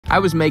I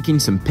was making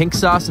some pink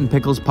sauce and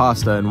pickles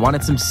pasta and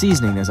wanted some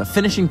seasoning as a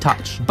finishing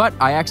touch. But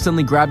I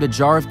accidentally grabbed a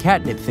jar of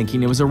catnip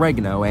thinking it was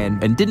oregano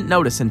and didn't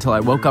notice until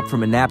I woke up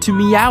from a nap to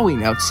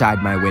meowing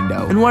outside my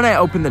window. And when I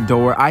opened the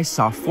door, I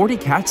saw 40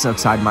 cats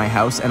outside my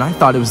house and I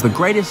thought it was the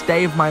greatest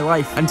day of my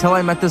life until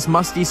I met this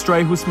musty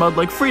stray who smelled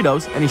like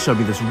Fritos and he showed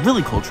me this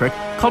really cool trick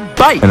called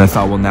bite. And I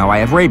thought, well, now I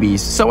have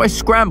rabies. So I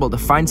scrambled to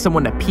find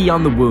someone to pee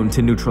on the wound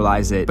to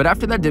neutralize it. But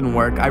after that didn't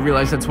work, I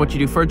realized that's what you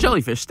do for a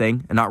jellyfish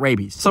sting and not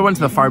rabies. So I went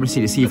to the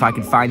pharmacy to see if I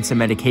could find some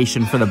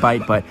medication for the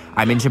bite, but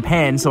I'm in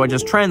Japan, so I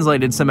just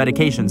translated some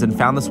medications and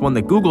found this one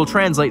that Google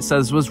Translate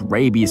says was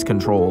rabies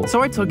control.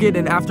 So I took it,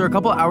 and after a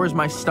couple hours,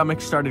 my stomach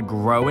started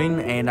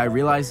growing, and I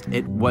realized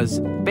it was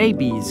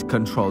babies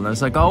control. And I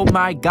was like, oh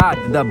my god,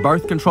 did the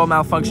birth control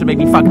malfunction make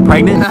me fucking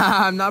pregnant?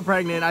 Nah, I'm not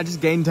pregnant. I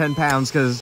just gained 10 pounds because